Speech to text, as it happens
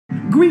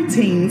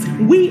Greetings,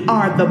 we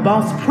are the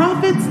boss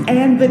prophets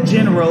and the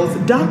generals,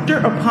 Dr.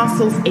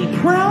 Apostles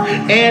April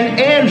and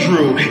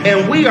Andrew,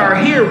 and we are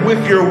here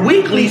with your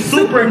weekly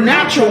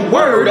supernatural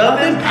word of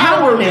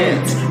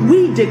empowerment.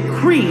 We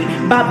decree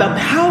by the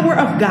power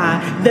of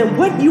God that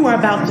what you are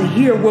about to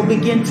hear will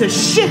begin to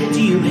shift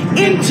you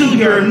into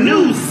your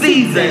new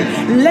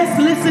season. Let's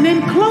listen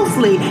in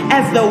closely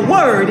as the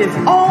word is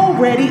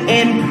already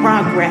in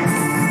progress.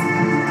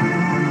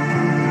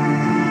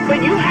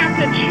 But you have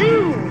to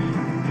choose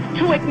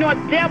to ignore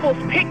devil's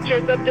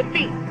pictures of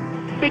defeat.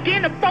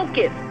 Begin to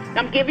focus.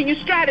 I'm giving you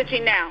strategy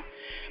now.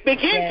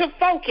 Begin to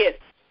focus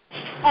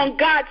on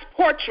God's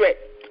portrait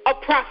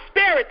of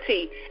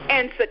prosperity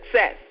and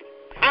success.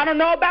 I don't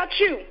know about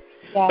you,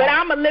 but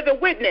I'm a living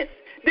witness.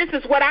 This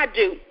is what I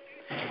do.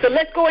 So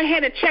let's go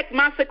ahead and check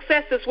my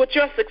successes with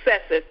your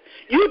successes.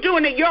 You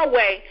doing it your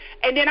way,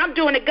 and then I'm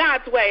doing it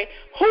God's way.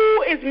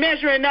 Who is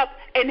measuring up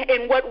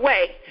in what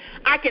way?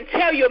 I can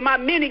tell you my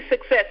many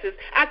successes.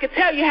 I can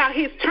tell you how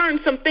he's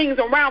turned some things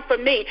around for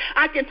me.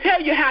 I can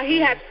tell you how he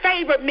has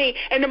favored me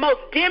in the most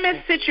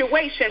dimmest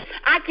situations.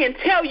 I can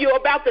tell you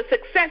about the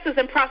successes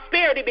and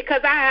prosperity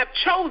because I have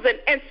chosen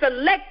and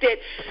selected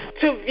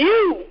to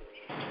view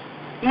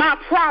my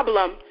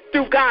problem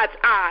through God's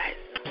eyes.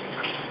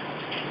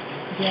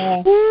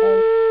 Yeah.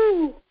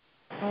 Woo.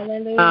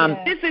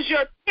 Hallelujah. This is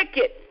your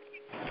ticket.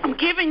 I'm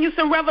giving you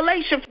some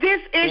revelation.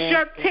 This is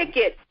your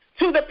ticket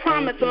to the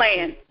promised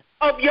land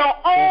of your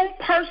own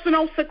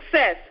personal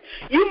success.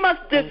 You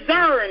must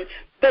discern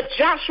the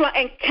Joshua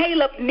and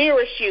Caleb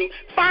nearest you.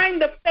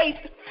 Find the faith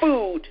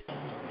food.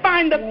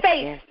 Find the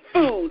faith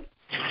food.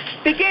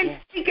 Begin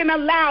speaking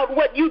aloud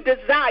what you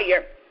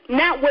desire,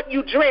 not what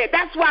you dread.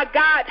 That's why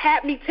God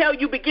had me tell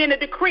you, begin to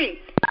decree.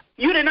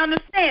 You didn't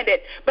understand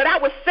it, but I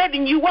was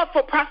setting you up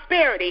for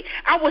prosperity.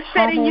 I was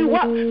setting you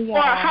up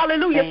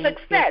for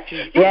success.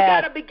 You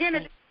got to begin to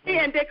decree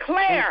and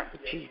declare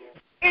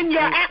in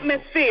your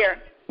atmosphere.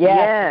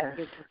 Yes.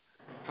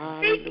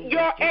 Speak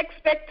your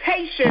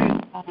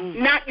expectations,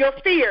 not your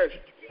fears.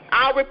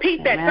 I'll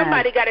repeat that.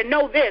 Somebody got to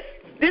know this.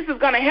 This is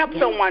going to help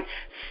someone.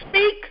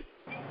 Speak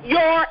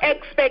your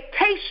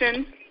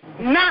expectations,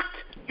 not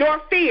your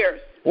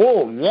fears.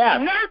 Oh, yes.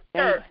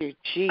 Nurture. Thank you,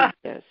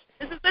 Jesus.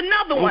 This is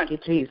another one.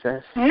 Thank you,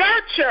 Jesus.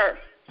 Nurture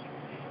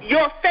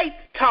your faith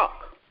talk.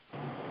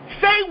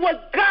 Say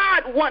what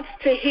God wants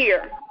to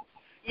hear.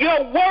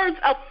 Your words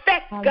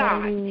affect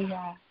God.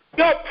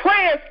 Your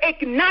prayers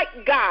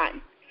ignite God.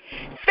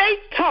 Faith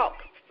talk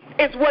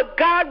is what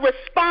God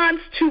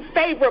responds to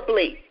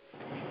favorably.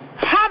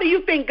 How do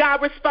you think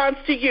God responds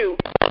to you?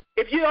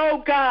 If you,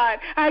 oh God,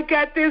 I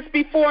got this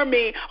before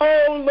me.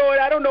 Oh Lord,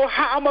 I don't know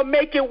how I'm going to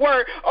make it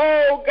work.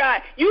 Oh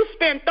God. You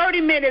spend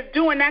 30 minutes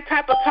doing that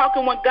type of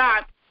talking with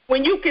God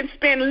when you can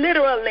spend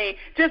literally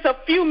just a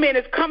few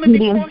minutes coming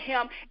before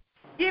him,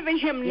 giving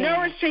him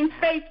nourishing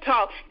faith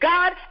talk.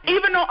 God,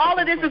 even though all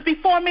of this is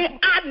before me,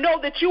 I know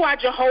that you are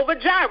Jehovah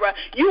Jireh.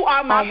 You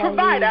are my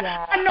provider.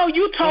 I know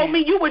you told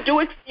me you would do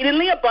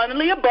exceedingly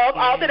abundantly above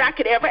all that I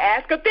could ever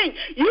ask or think.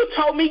 You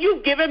told me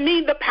you've given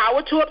me the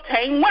power to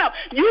obtain wealth.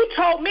 You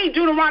told me,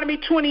 Deuteronomy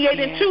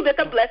 28:2, that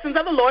the blessings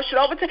of the Lord should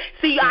overtake.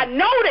 See, I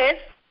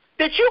noticed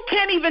that you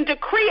can't even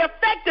decree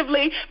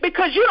effectively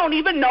because you don't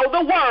even know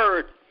the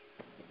word.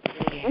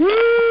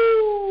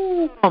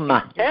 Woo!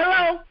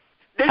 Hello.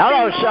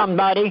 Hello,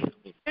 somebody.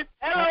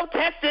 Hello,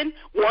 testing.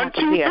 1,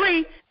 2,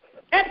 3.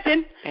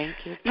 Testing. Thank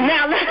you.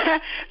 Now,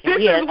 this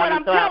is what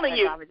I'm telling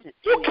you.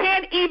 You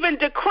can't even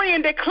decree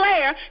and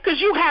declare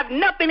because you have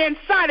nothing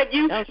inside of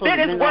you that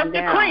is worth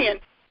decreeing.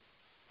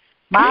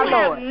 My you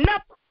Lord. have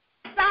nothing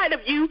inside of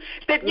you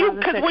that you,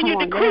 because when you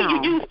decree,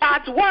 you use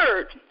God's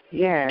word.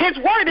 His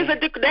word is a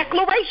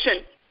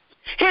declaration.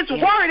 His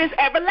word is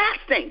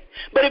everlasting.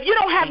 But if you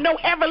don't have no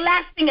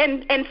everlasting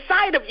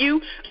inside of you,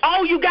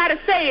 all you got to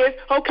say is,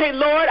 okay,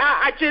 Lord,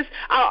 I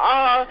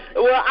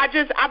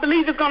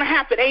believe it's going to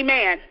happen.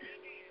 Amen.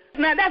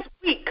 Now, that's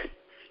weak.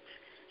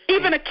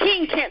 Even a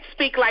king can't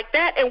speak like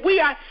that, and we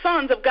are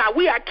sons of God.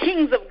 We are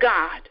kings of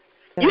God.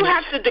 You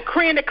have to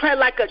decree and declare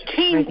like a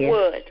king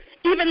would.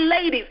 Even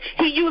ladies,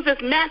 he uses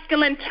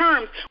masculine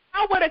terms.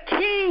 How would a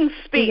king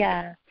speak?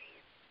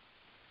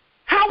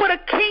 How would a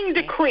king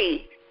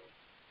decree?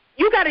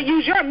 You got to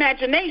use your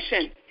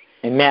imagination.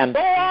 Amen. Go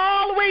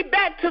all the way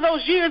back to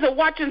those years of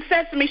watching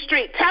Sesame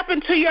Street. Tap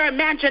into your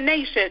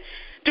imagination.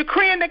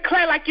 Decree and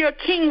declare like you're a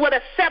king with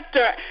a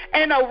scepter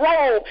and a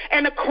robe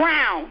and a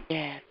crown.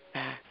 Yes.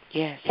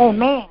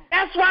 Amen.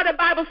 That's why the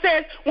Bible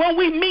says when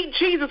we meet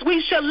Jesus,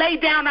 we shall lay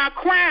down our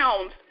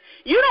crowns.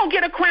 You don't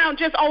get a crown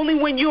just only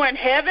when you're in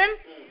heaven.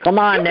 Come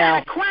on you now.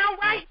 Got a crown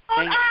right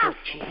on earth.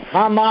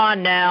 Come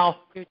on now.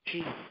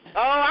 Oh,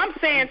 I'm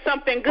saying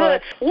something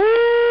good. Woo!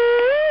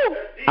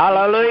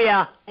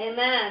 Hallelujah.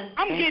 Amen.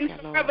 I'm getting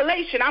some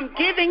revelation. I'm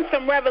giving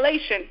some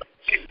revelation.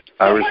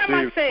 I So receive. what am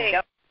I saying?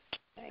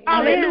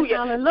 Hallelujah.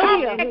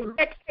 Hallelujah.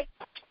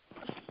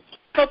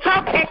 So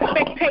talk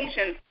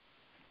expectations,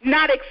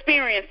 not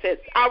experiences.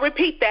 I'll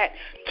repeat that.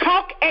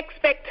 Talk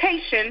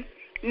expectations,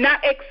 not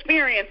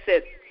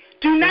experiences.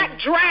 Do not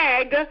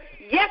drag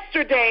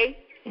yesterday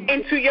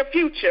into your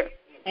future.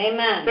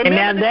 Amen.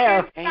 Remember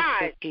the 10 Thank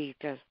spies. you,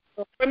 Jesus.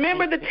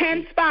 Remember the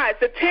 10 spies.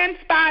 The 10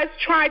 spies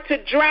tried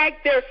to drag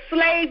their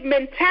slave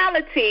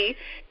mentality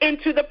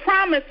into the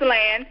promised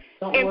land,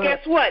 and guess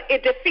what?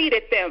 It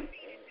defeated them.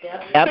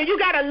 Yep. So you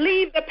got to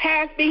leave the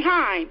past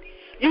behind.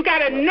 You got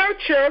to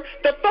nurture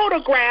the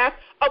photograph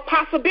of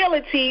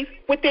possibilities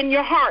within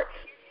your heart.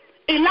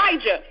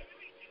 Elijah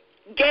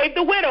gave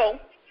the widow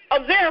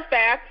of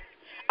Zarephath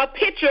a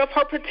picture of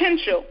her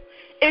potential.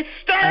 It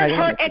stirred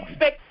her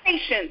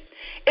expectations.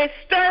 It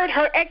stirred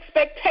her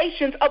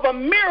expectations of a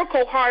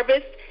miracle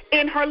harvest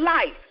in her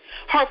life.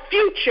 Her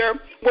future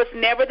was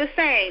never the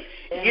same.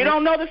 If you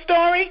don't know the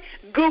story,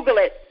 Google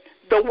it.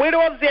 The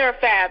widow of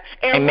Zarephath,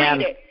 and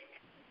read it.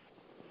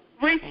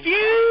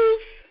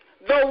 Refuse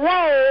the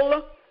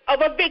role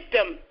of a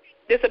victim.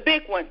 This is a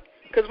big one,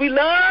 because we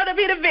love to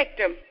be the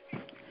victim.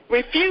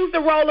 Refuse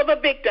the role of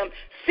a victim.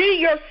 See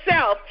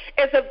yourself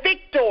as a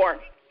victor.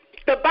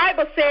 The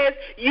Bible says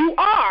you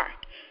are.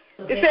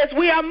 It says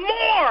we are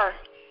more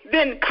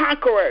than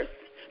conquerors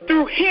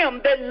through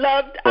him that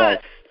loved us.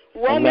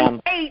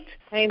 Romans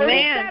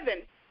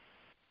 8:37.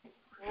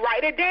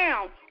 Write it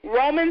down.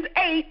 Romans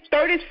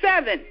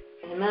 8:37.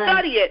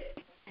 Study it.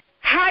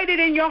 Hide it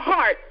in your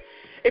heart.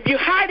 If you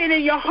hide it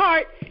in your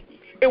heart,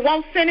 it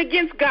won't sin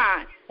against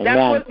God. That's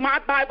what my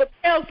Bible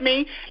tells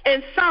me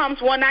in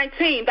Psalms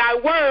 119. Thy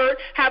word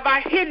have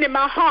I hidden in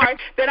my heart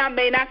that I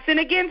may not sin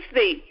against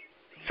thee.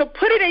 So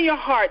put it in your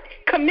heart.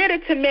 Commit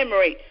it to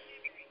memory.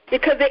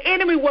 Because the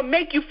enemy will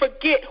make you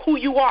forget who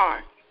you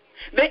are.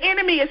 The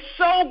enemy is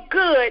so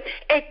good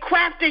at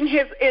crafting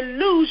his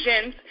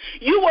illusions,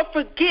 you will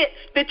forget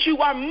that you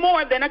are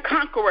more than a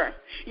conqueror.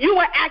 You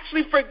will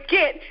actually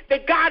forget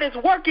that God is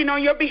working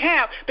on your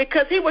behalf,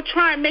 because he will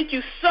try and make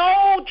you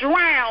so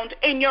drowned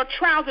in your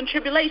trials and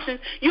tribulations,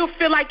 you'll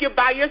feel like you're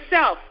by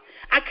yourself.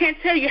 I can't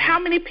tell you how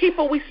many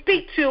people we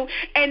speak to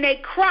and they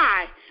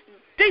cry.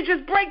 They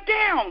just break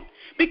down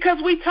because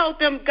we told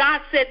them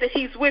God said that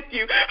he's with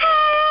you.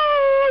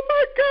 Oh,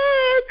 my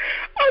God.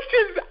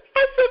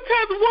 I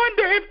sometimes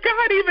wonder if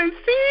God even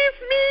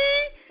sees me.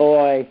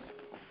 Boy.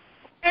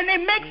 And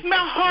it makes my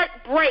heart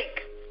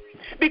break,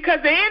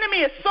 because the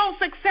enemy is so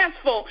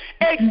successful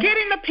at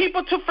getting the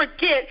people to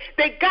forget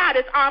that God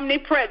is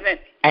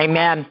omnipresent.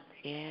 Amen.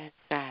 Yes,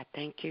 God.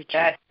 Thank you,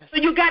 Jesus.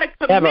 So you got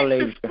to commit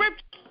to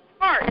Scripture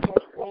heart.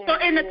 So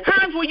in the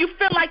times where you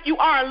feel like you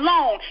are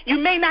alone, you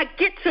may not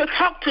get to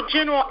talk to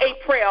General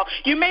April.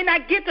 You may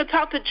not get to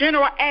talk to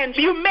General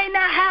Andrew. You may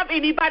not have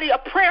anybody, a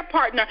prayer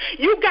partner.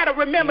 You got to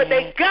remember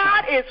that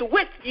God is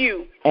with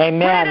you.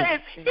 Amen. Greater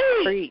is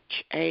he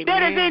Preach. Amen.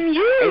 that is in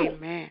you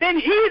than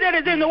he that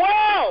is in the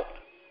world.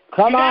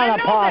 Come on,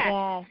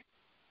 Apostle.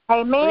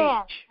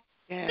 Amen.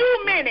 Yes.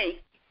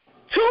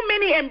 Too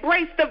many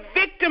embrace the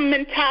victim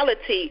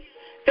mentality.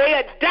 They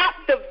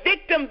adopt the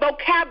victim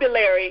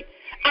vocabulary.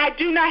 I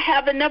do not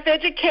have enough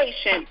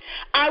education.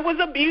 I was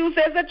abused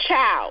as a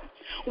child.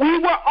 We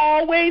were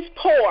always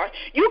poor.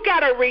 You got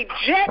to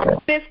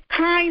reject this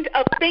kind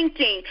of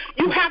thinking.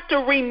 You have to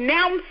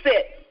renounce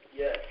it.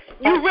 Yes.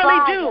 You really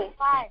do.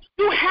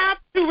 You have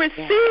to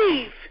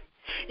receive.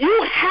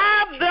 You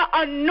have the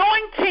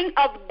anointing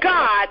of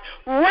God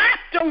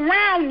wrapped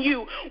around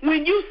you.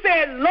 When you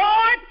said,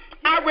 Lord,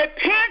 I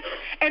repent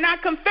and I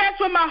confess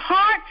with my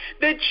heart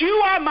that you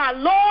are my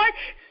Lord.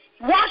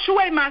 Wash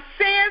away my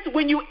sins.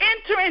 When you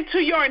enter into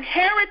your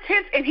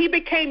inheritance and he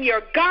became your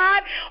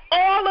God,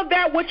 all of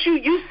that what you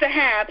used to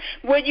have,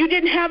 when you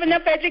didn't have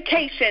enough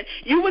education,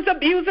 you was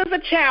abused as a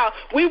child,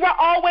 we were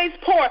always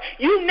poor,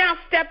 you now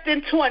stepped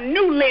into a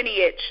new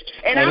lineage.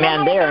 And Amen. I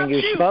don't know there, about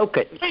and you spoke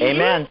it.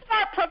 Amen.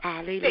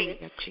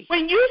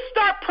 When you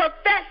start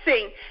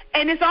professing,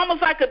 and it's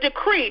almost like a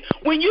decree,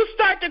 when you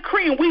start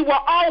decreeing we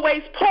were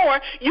always poor,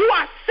 you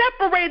are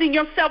separating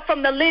yourself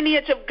from the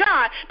lineage of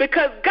God,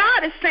 because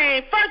God is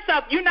saying, first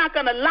up, you're not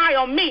going to lie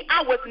on me.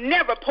 I was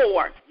never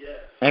poor.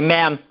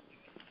 Amen.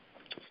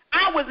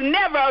 I was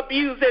never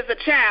abused as a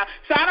child,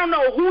 so I don't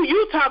know who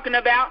you talking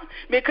about,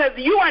 because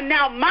you are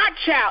now my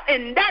child,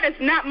 and that is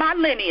not my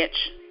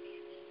lineage.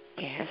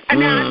 Yes. And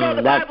now I know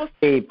the Bible,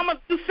 deep. some of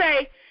you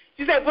say,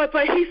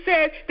 but he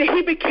said that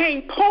he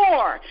became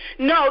poor.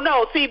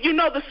 No. See, if you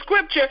know the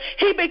scripture,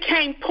 he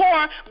became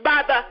poor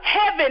by the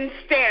heaven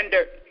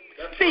standard.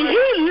 See,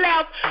 he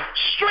left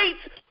streets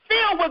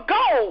filled with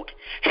gold.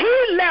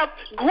 He left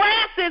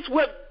grasses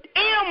with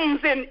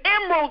M's and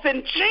emeralds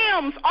and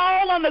gems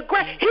all on the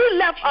grass. He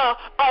left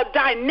a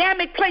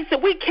dynamic place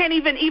that we can't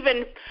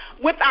even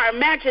with our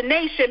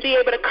imagination be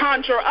able to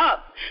conjure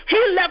up. He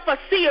left a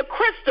sea of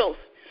crystals.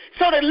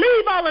 So to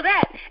leave all of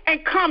that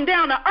and come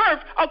down to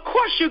earth, of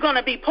course you're going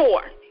to be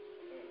poor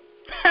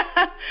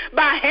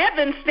by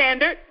heaven's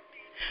standard.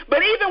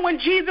 But even when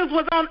Jesus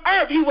was on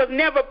earth, he was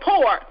never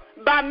poor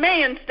by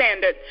man's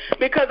standard,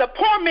 because a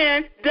poor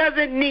man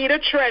doesn't need a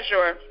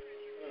treasurer.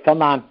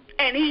 Come on.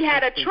 And he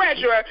had a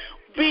treasurer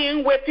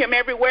being with him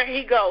everywhere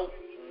he goes.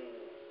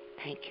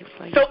 Thank you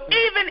for So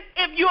even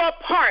if you're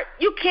apart,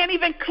 you can't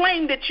even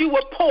claim that you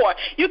were poor.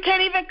 You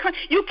can't even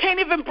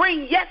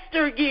bring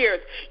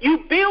yesteryears. You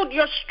build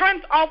your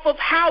strength off of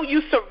how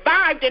you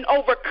survived and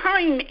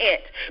overcame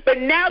it. But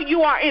now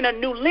you are in a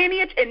new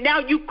lineage, and now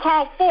you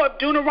call forth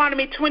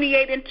Deuteronomy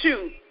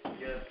 28:2.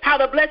 How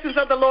the blessings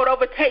of the Lord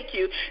overtake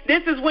you.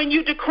 This is when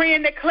you decree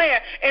and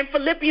declare in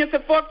Philippians, the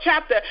 4th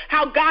chapter,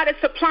 how God is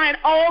supplying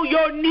all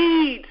your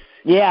needs.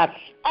 Yes.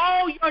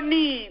 All your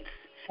needs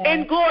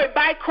in glory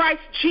by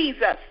Christ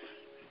Jesus.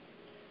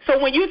 So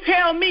when you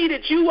tell me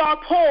that you are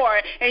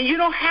poor and you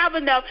don't have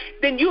enough,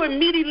 then you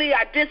immediately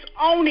are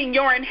disowning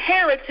your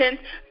inheritance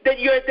that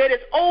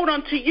is owed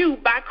unto you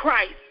by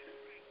Christ.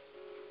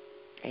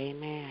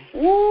 Amen.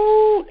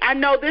 Ooh, I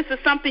know this is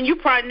something you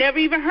probably never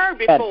even heard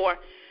before.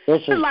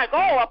 This It's is like,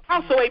 oh,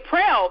 Apostle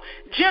April,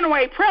 General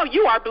April,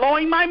 you are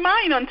blowing my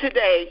mind on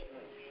today.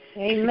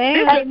 Amen.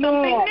 This is something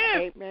new.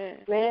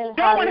 Amen.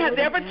 No one has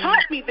ever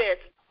taught me this.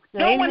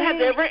 No one has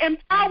ever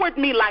empowered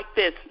me like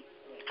this.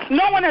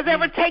 No one has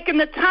ever taken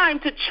the time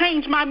to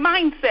change my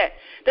mindset.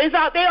 They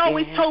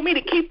always told me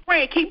to keep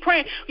praying, keep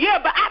praying. Yeah,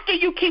 but after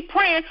you keep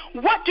praying,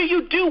 what do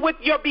you do with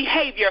your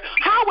behavior?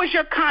 How is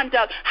your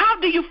conduct? How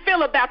do you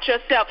feel about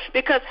yourself?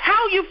 Because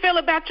how you feel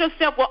about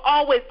yourself will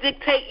always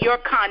dictate your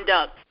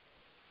conduct.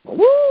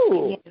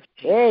 Woo!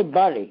 Hey,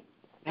 buddy.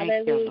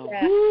 Thank you,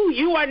 Lord. Ooh,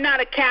 you are not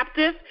a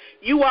captive.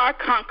 You are a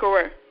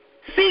conqueror.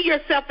 See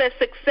yourself as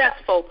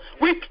successful.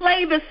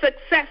 Replay the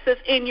successes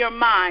in your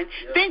mind.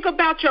 Think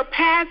about your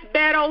past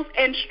battles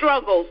and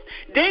struggles.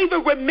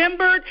 David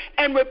remembered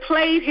and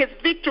replayed his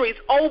victories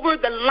over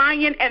the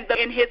lion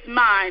in his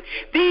mind.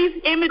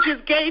 These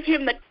images gave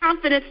him the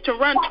confidence to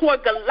run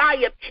toward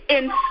Goliath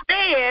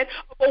instead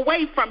of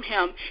away from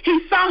him.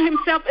 He saw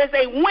himself as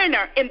a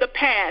winner in the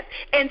past,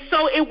 and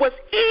so it was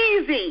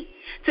easy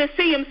to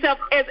see himself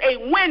as a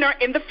winner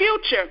in the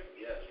future.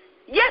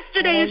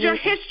 Yesterday is your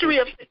history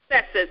of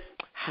successes.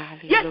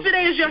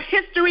 Yesterday is your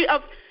history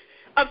of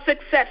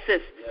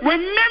successes.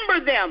 Remember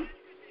them.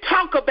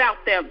 Talk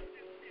about them.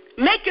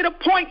 Make it a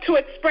point to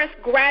express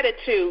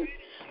gratitude.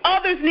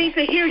 Others need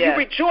to hear you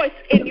rejoice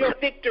in your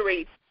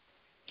victories.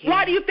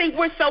 Why do you think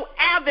we're so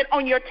avid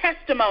on your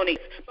testimonies?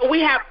 But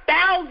we have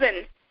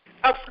thousands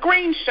of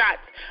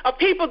screenshots of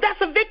people.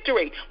 That's a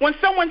victory. When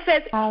someone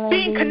says,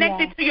 being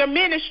connected to your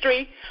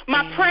ministry,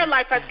 my prayer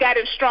life has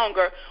gotten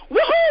stronger.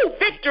 Woohoo!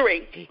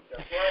 Victory.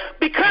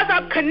 Because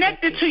I'm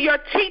connected to your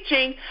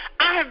teaching,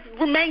 I have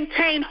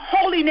maintained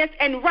holiness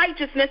and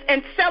righteousness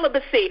and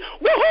celibacy.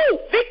 Woohoo!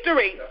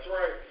 Victory. That's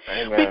right.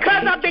 Amen.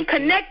 Because I've been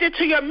connected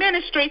to your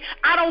ministry,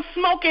 I don't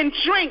smoke and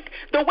drink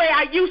the way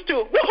I used to.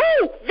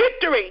 Woohoo!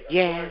 Victory.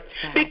 Yes.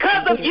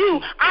 Because of you,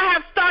 I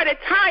have started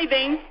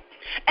tithing.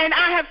 And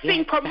I have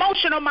seen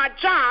promotion on my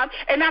job,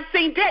 and I've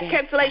seen debt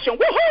cancellation.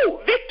 Woohoo!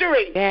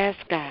 Victory! Yes,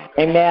 God.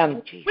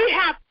 Amen. We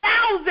have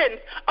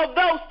thousands of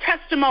those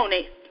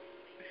testimonies.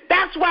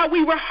 That's why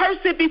we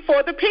rehearse it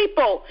before the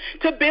people,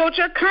 to build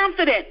your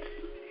confidence.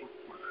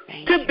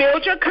 To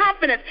build your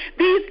confidence.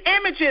 These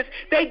images,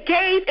 they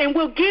gave and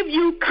will give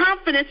you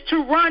confidence to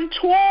run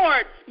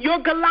toward your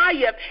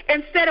Goliath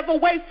instead of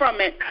away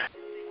from it.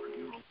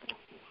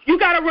 You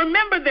got to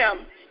remember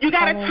them. You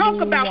got to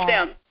talk about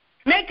them.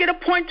 Make it a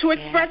point to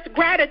express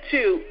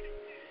gratitude.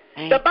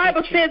 The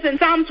Bible says in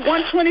Psalms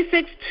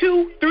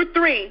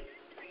 126:2-3,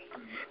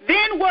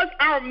 then was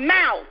our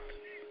mouth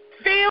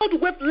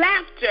filled with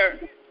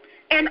laughter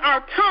and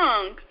our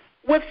tongue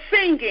with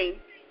singing.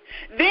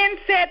 Then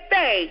said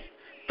they,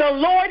 the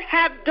Lord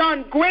hath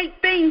done great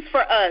things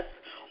for us,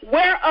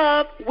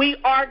 whereof we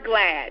are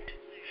glad.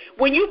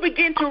 When you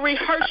begin to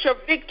rehearse your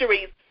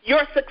victories,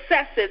 your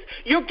successes,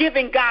 you're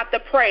giving God the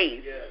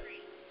praise.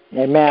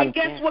 Amen. And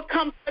guess what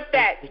comes with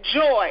that?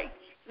 Joy,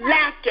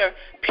 laughter,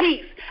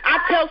 peace. I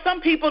tell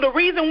some people the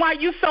reason why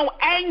you're so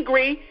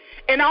angry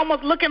and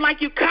almost looking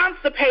like you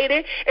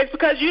constipated is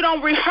because you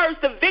don't rehearse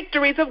the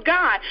victories of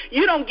God.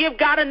 You don't give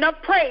God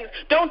enough praise.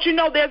 Don't you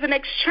know there's an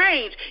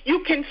exchange? You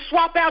can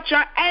swap out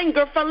your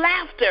anger for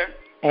laughter.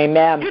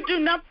 Amen. You do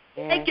nothing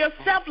to make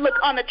yourself look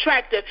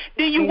unattractive.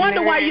 Then you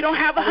wonder why you don't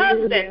have a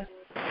husband.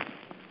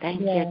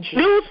 Thank you, Jesus.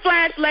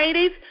 Newsflash,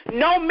 ladies,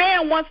 no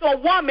man wants a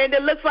woman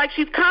that looks like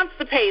she's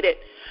constipated.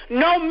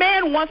 No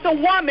man wants a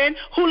woman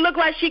who looks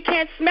like she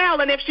can't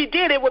smell, and if she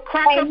did, it would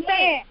crack her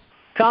face.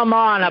 Come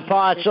on,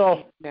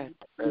 Apostle. Amen.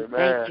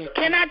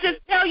 Can I just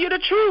tell you the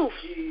truth?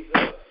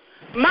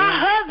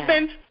 My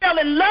husband fell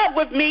in love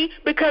with me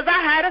because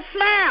I had a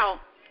smile.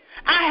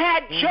 I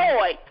had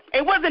joy.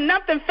 It wasn't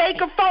nothing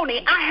fake or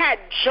phony. I had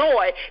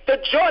joy. The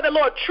joy of the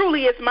Lord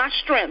truly is my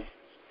strength.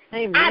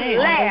 Amen. I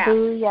laugh.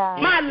 Hallelujah.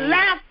 My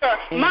laughter,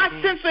 my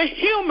sense of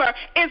humor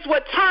is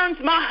what turns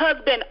my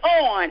husband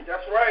on.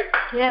 That's right.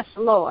 Yes,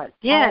 Lord.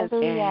 Yes.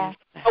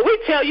 We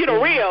tell you the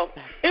real.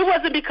 It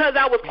wasn't because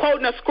I was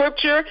quoting a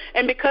scripture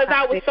and because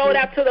I was sold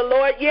out to the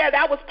Lord. Yeah,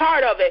 that was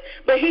part of it.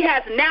 But he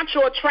has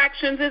natural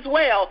attractions as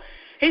well.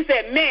 He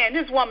said, man,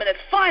 this woman is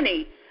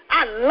funny.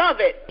 I love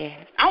it.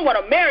 I want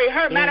to marry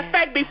her. Matter of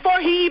fact, before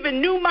he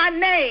even knew my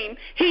name,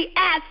 he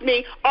asked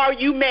me, are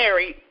you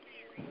married?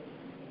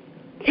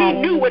 He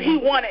knew what he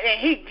wanted, and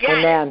he got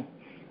Amen.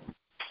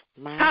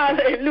 it.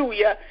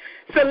 Hallelujah.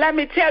 So let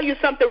me tell you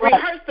something.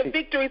 Rehearse the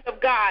victories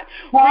of God.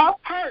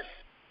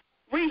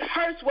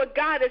 Rehearse what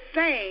God is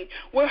saying.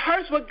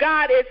 Rehearse what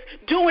God is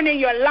doing in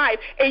your life,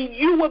 and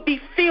you will be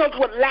filled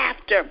with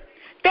laughter.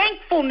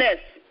 Thankfulness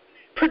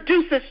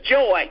produces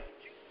joy.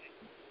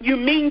 You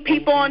mean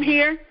people on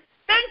here?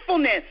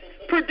 Thankfulness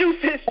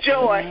produces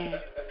joy.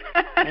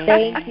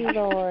 Thank you,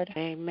 Lord.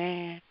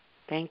 Amen.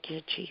 Thank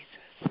you, Jesus.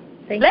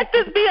 Let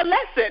this be a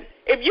lesson.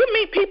 If you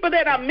meet people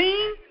that are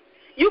mean,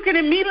 you can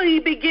immediately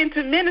begin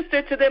to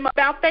minister to them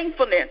about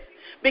thankfulness,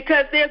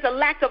 because there's a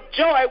lack of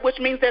joy, which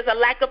means there's a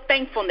lack of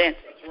thankfulness.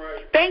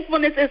 Right.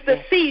 Thankfulness is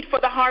the seed for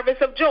the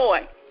harvest of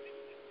joy.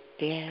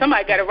 Yeah.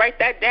 Somebody got to write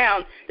that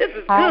down. This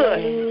is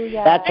good.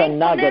 That's a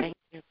nugget.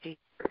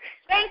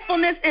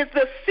 Thankfulness is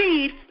the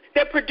seed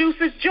that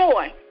produces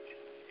joy.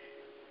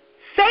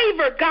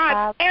 Savor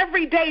God's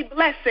everyday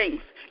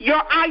blessings,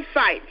 your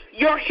eyesight,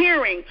 your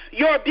hearing,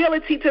 your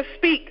ability to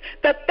speak,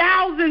 the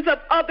thousands of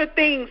other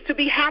things to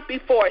be happy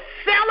for.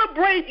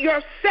 Celebrate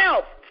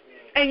yourself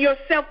and your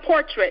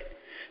self-portrait.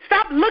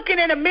 Stop looking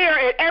in the mirror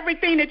at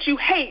everything that you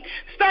hate.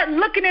 Start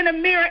looking in the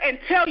mirror and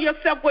tell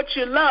yourself what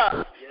you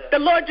love. The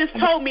Lord just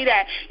told me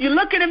that. You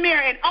look in the mirror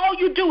and all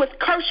you do is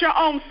curse your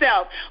own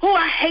self. Oh,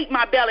 I hate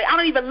my belly. I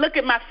don't even look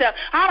at myself.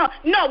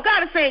 No,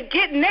 God is saying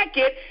get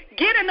naked,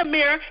 get in the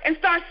mirror, and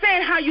start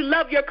saying how you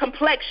love your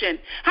complexion,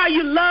 how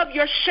you love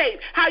your shape,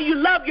 how you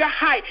love your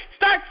height.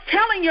 Start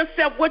telling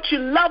yourself what you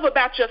love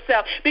about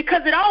yourself,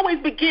 because it always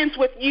begins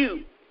with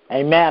you.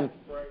 Amen.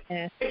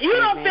 If you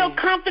don't feel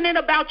confident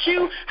about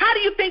you, how do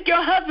you think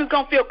your husband's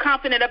going to feel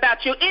confident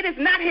about you? It is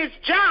not his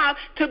job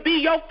to be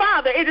your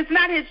father. It is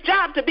not his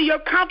job to be your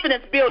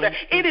confidence builder.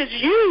 It is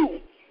you.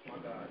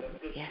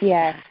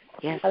 Yes.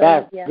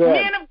 That's good.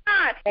 Man of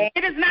God,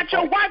 it is not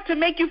your wife to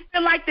make you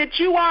feel like that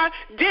you are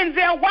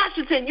Denzel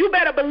Washington. You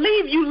better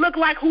believe you look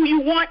like who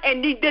you want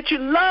and that you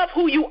love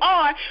who you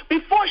are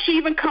before she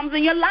even comes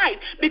in your life,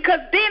 because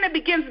then it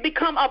begins to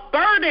become a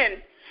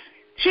burden.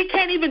 She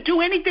can't even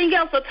do anything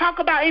else or talk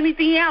about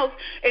anything else.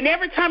 And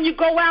every time you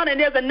go out and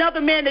there's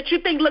another man that you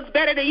think looks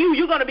better than you,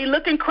 you're going to be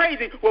looking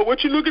crazy. Well,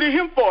 what you looking at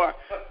him for?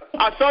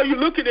 I saw you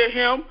looking at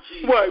him.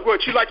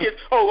 What, you like his,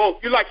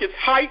 you like his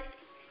height?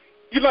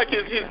 You like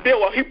his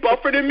build? Well, he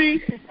buffer than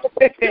me?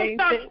 You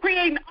start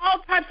creating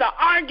all types of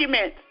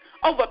arguments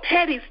over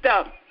petty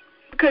stuff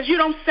because you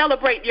don't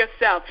celebrate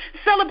yourself.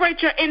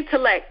 Celebrate your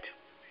intellect.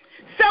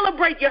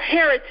 Celebrate your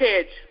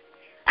heritage.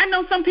 I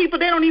know some people,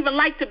 they don't even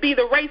like to be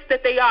the race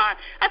that they are.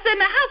 I said,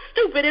 now how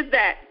stupid is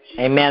that?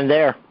 Amen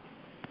there.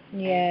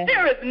 Yeah.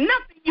 There is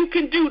nothing you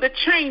can do to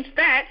change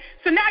that.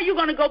 So now you're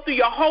going to go through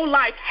your whole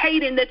life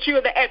hating that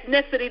you're the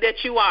ethnicity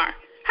that you are.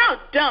 How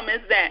dumb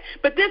is that?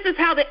 But this is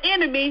how the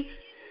enemy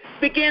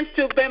begins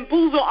to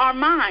bamboozle our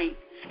mind.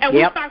 And we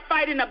start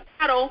fighting a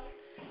battle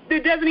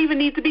that doesn't even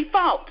need to be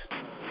fought.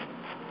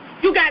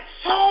 You got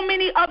so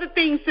many other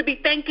things to be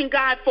thanking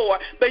God for,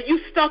 but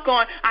you stuck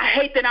on, I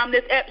hate that I'm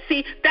this.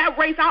 See, that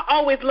race, I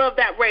always love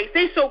that race.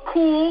 They so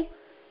cool.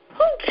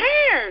 Who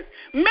cares?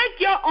 Make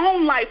your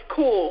own life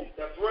cool.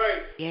 That's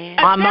right. Yeah.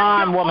 Come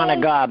on, woman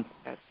of God.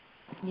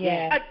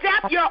 Yeah.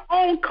 Adapt your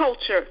own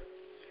culture.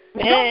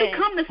 Don't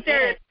become the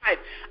stereotype.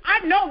 I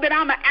know that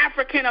I'm an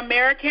African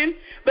American,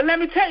 but let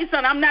me tell you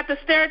something. I'm not the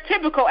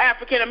stereotypical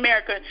African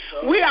American.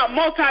 We are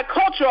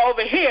multicultural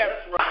over here.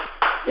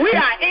 We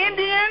are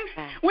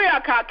Indian. We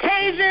are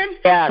Caucasian.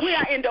 Yes. We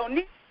are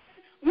Indonesian.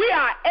 We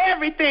are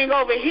everything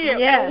over here.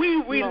 Yes. And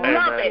we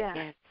love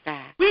it.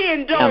 Yes. We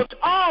indulge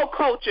all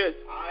cultures.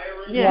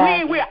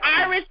 Yes. We're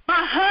Irish.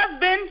 My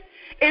husband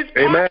is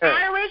part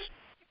Irish.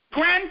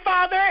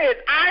 Grandfather is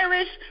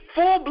Irish,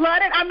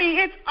 full-blooded. I mean,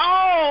 it's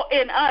all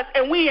in us,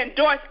 and we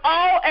endorse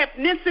all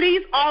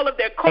ethnicities, all of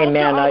their culture.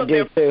 Amen, I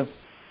do too.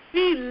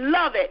 We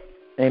love it.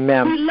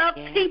 Amen. We love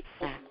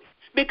people.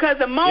 Because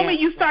the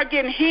moment you start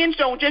getting hinged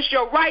on just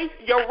your race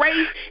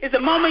is the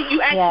moment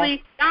you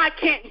actually, God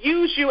can't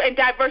use you in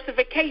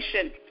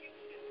diversification.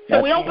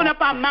 So we open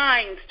up our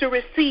minds to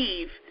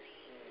receive.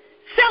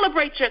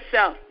 Celebrate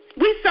yourself.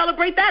 We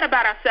celebrate that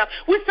about ourselves.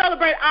 We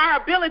celebrate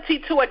our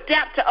ability to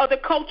adapt to other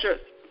cultures.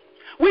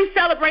 We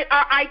celebrate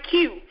our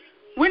IQ.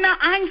 We're not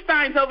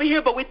Einsteins over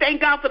here, but we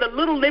thank God for the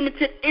little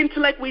limited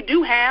intellect we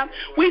do have.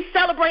 We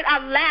celebrate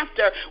our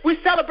laughter. We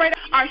celebrate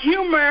our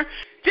humor.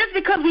 Just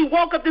because we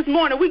woke up this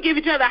morning, we give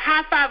each other a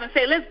high five and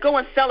say, let's go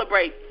and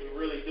celebrate.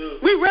 We really do.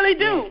 We really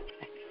do.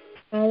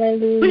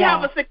 Hallelujah. We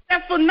have a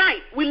successful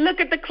night. We look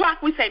at the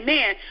clock. We say,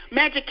 man,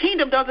 Magic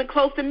Kingdom doesn't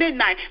close to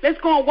midnight.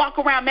 Let's go and walk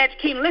around Magic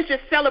Kingdom. Let's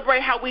just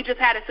celebrate how we just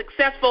had a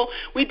successful,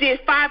 we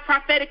did 5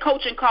 prophetic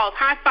coaching calls.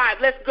 High five.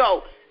 Let's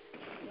go.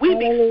 We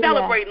be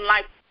celebrating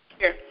life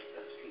here.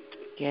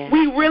 Yeah.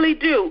 We really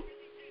do.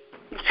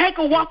 Take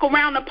a walk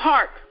around the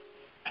park.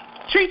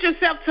 Treat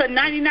yourself to a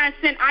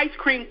 99-cent ice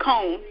cream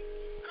cone.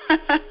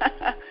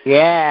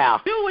 Yeah.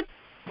 Do it.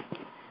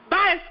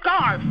 Buy a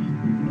scarf.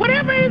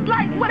 Whatever is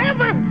like,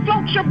 whatever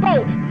floats your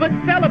boat, but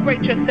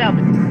celebrate yourself.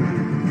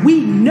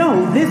 We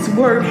know this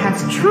word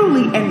has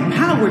truly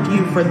empowered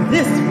you for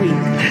this week.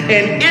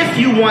 And if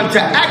you want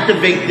to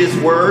activate this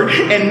word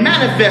and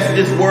manifest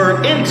this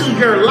word into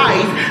your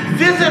life,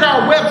 visit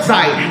our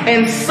website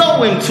and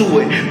sow into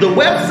it. The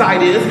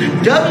website is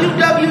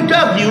www.kci.world.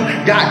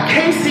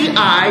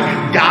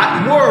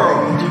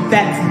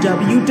 That's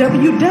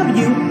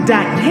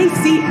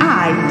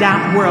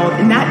www.kci.world,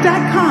 not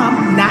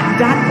 .com,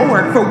 not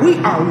 .org, for we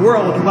are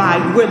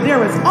worldwide, where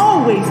there is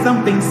always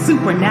something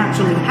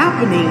supernaturally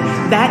happening.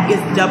 That is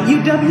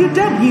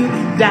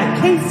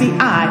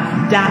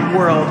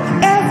www.kci.world.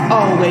 As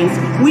always,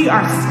 we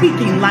are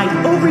speaking life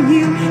over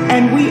you,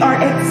 and we are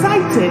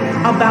excited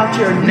about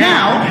your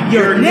now,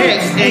 your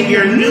next, and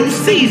your new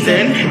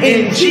season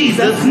in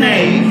Jesus'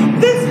 name.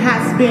 This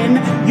has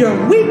been your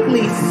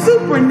weekly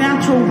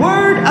supernatural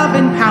word of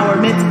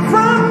empowerment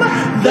from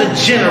the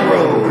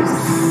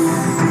Generals.